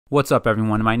What's up,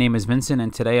 everyone? My name is Vincent,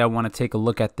 and today I want to take a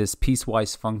look at this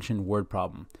piecewise function word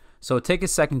problem. So take a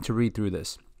second to read through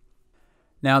this.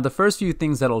 Now, the first few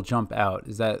things that'll jump out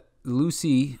is that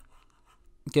Lucy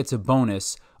gets a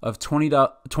bonus of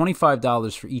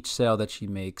 $25 for each sale that she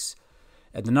makes,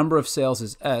 and the number of sales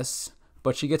is S,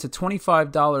 but she gets a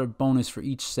 $25 bonus for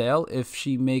each sale if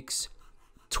she makes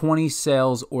 20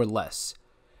 sales or less.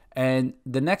 And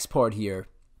the next part here,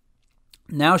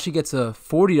 now she gets a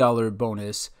 $40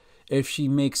 bonus if she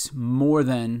makes more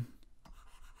than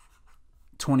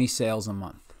 20 sales a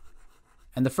month.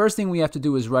 And the first thing we have to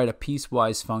do is write a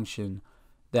piecewise function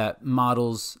that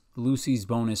models Lucy's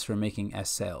bonus for making S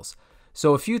sales.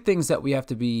 So a few things that we have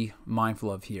to be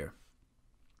mindful of here.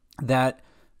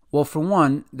 For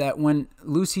one, that when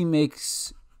Lucy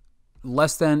makes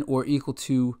less than or equal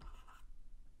to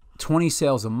 20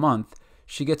 sales a month,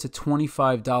 she gets a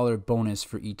 $25 bonus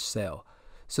for each sale.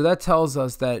 So that tells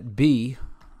us that B,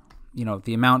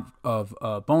 the amount of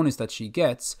bonus that she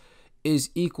gets, is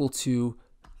equal to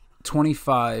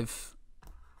 25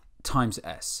 times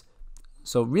S.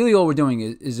 So really all we're doing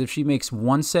is if she makes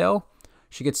one sale,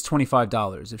 she gets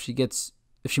 $25.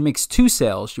 If she makes two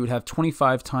sales, she would have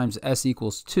 25 times S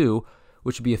equals 2,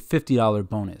 which would be a $50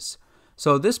 bonus.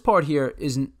 So this part here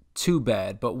isn't too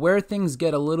bad, but where things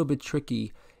get a little bit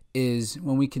tricky is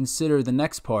when we consider the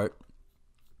next part,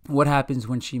 what happens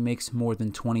when she makes more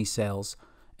than 20 sales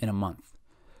in a month.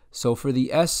 So for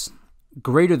the S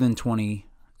greater than 20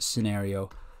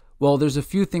 scenario, well, there's a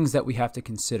few things that we have to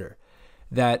consider.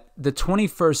 That the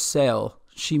 21st sale,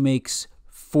 she makes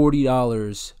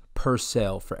 $40 per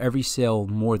sale for every sale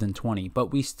more than 20,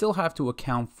 but we still have to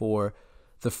account for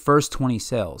the first 20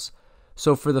 sales.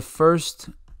 So for the first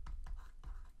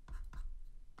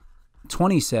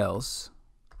 20 sales,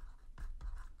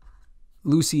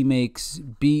 Lucy makes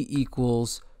B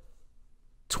equals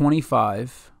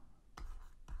 25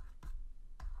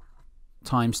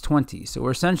 times 20. So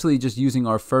we're essentially just using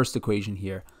our first equation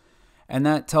here. And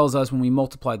that tells us when we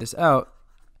multiply this out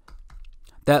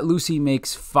that Lucy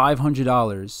makes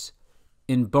 $500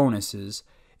 in bonuses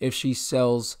if she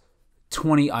sells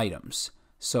 20 items.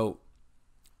 So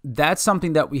that's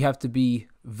something that we have to be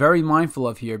very mindful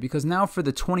of here, because now for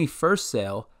the 21st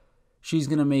sale, she's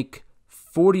going to make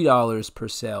 $40 per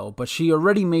sale, but she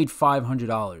already made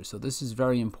 $500. So this is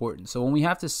very important. So when we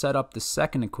have to set up the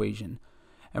second equation,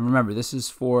 and remember, this is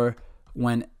for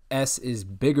when S is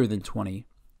bigger than 20.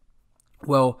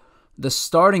 Well, the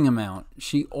starting amount,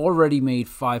 she already made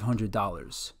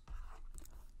 $500.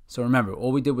 So remember,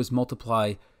 all we did was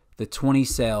multiply the 20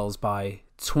 sales by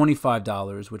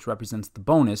 $25, which represents the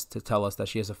bonus, to tell us that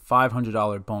she has a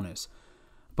 $500 bonus.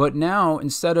 But now,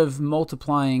 instead of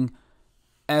multiplying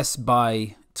S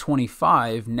by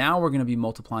 25, now we're going to be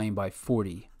multiplying by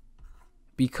 40,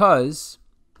 because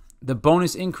the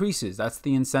bonus increases. That's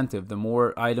the incentive. The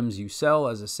more items you sell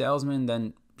as a salesman,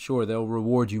 then sure, they'll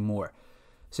reward you more.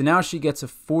 So now she gets a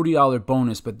 $40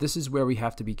 bonus, but this is where we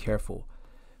have to be careful.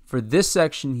 For this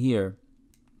section here,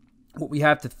 what we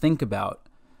have to think about,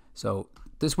 so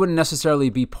this wouldn't necessarily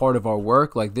be part of our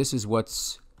work, like this is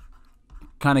what's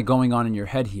kind of going on in your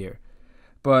head here.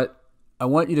 But I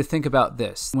want you to think about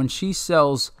this. When she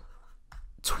sells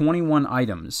 21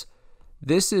 items,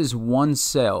 this is one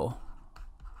sale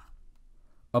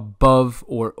above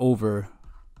or over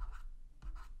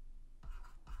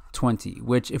 20,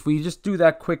 which if we just do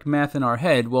that quick math in our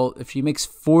head, well, if she makes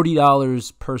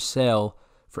 $40 per sale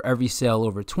for every sale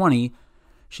over 20,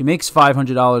 she makes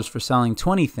 $500 for selling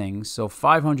 20 things. So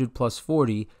 500 plus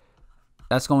 40,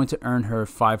 that's going to earn her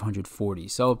 540.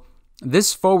 So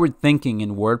this forward thinking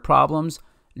in word problems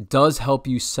does help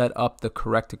you set up the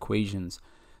correct equations.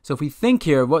 So if we think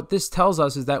here, what this tells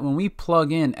us is that when we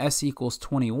plug in S equals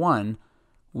 21,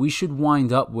 we should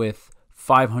wind up with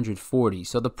 540.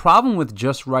 So the problem with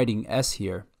just writing S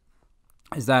here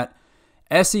is that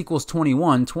S equals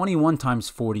 21. 21 times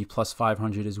 40 plus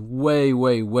 500 is way,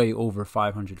 way, way over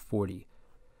 540.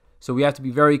 So we have to be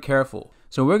very careful.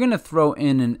 So we're going to throw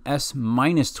in an S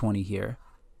minus 20 here,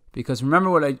 because remember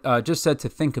what I just said to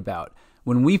think about.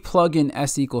 When we plug in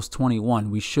S equals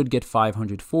 21, we should get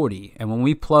 540. And when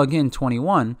we plug in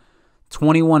 21,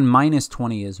 21 minus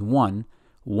 20 is 1.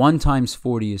 1 times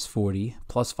 40 is 40,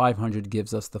 plus 500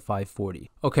 gives us the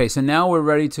 540. Okay, so now we're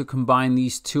ready to combine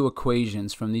these two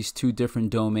equations from these two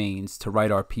different domains to write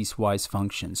our piecewise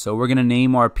function. So we're going to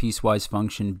name our piecewise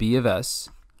function B of S,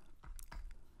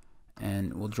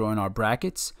 and we'll draw in our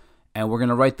brackets, and we're going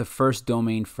to write the first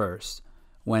domain first.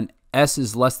 When S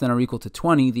is less than or equal to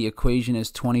 20, the equation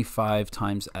is 25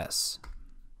 times S.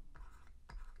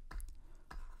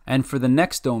 And for the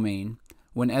next domain,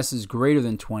 when S is greater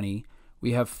than 20,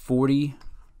 we have 40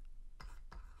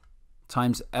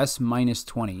 times s minus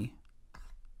 20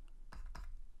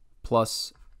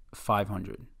 plus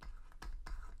 500.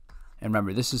 And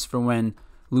remember, this is for when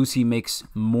Lucy makes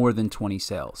more than 20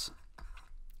 sales.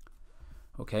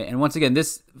 Okay, and once again,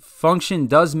 this function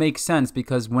does make sense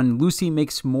because when Lucy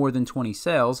makes more than 20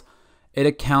 sales, it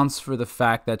accounts for the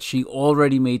fact that she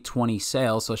already made 20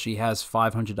 sales, so she has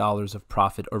 $500 of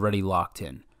profit already locked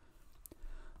in.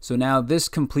 So now this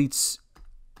completes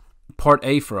part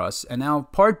A for us, and now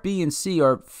part B and C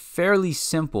are fairly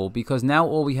simple because now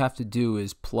all we have to do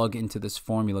is plug into this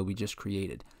formula we just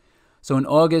created. So in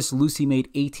August, Lucy made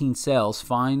 18 sales.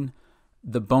 Find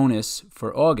the bonus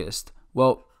for August.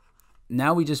 Well,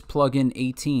 now we just plug in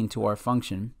 18 to our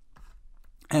function.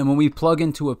 And when we plug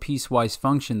into a piecewise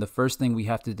function, the first thing we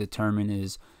have to determine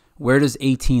is where does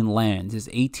 18 land? Is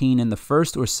 18 in the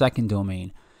first or second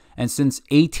domain? And since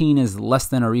 18 is less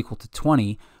than or equal to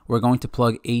 20, we're going to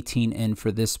plug 18 in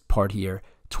for this part here.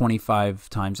 25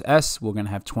 times s, we're going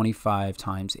to have 25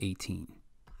 times 18.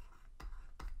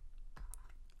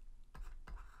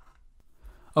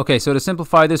 Okay, so to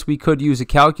simplify this, we could use a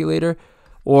calculator,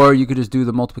 or you could just do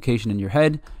the multiplication in your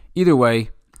head. Either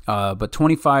way, but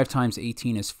 25 times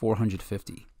 18 is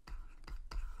 450.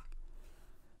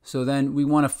 So then we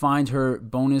want to find her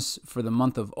bonus for the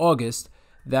month of August.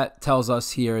 That tells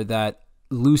us here that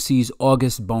Lucy's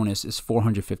August bonus is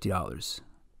 $450.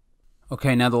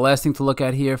 Okay, now the last thing to look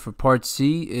at here for part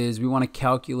C is we want to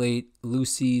calculate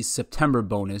Lucy's September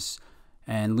bonus.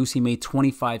 And Lucy made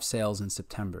 25 sales in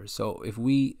September. So if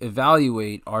we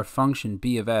evaluate our function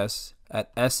b of s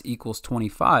at s equals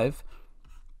 25,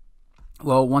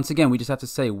 well, once again, we just have to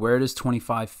say, where does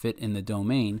 25 fit in the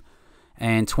domain?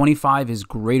 And 25 is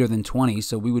greater than 20,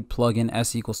 so we would plug in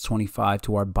s equals 25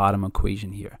 to our bottom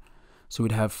equation here. So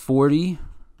we'd have 40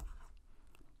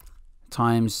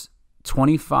 times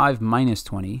 25 minus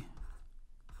 20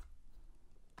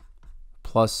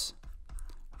 plus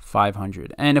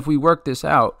 500. And if we work this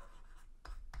out,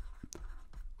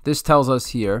 this tells us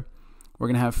here we're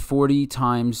going to have 40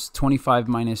 times 25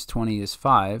 minus 20 is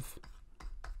 5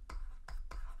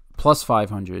 plus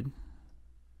 500.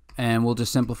 And we'll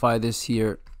just simplify this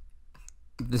here.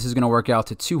 This is going to work out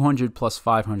to 200 plus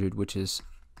 500, which is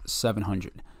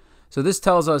 700. So this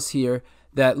tells us here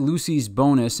that Lucy's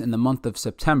bonus in the month of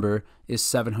September is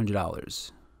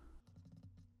 $700.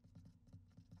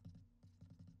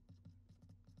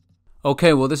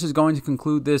 Okay, well, this is going to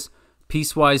conclude this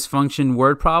piecewise function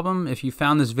word problem. If you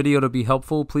found this video to be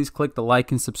helpful, please click the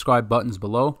like and subscribe buttons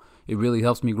below. It really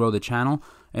helps me grow the channel.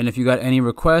 And if you got any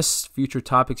requests, future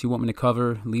topics you want me to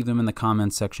cover, leave them in the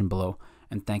comments section below.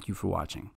 And thank you for watching.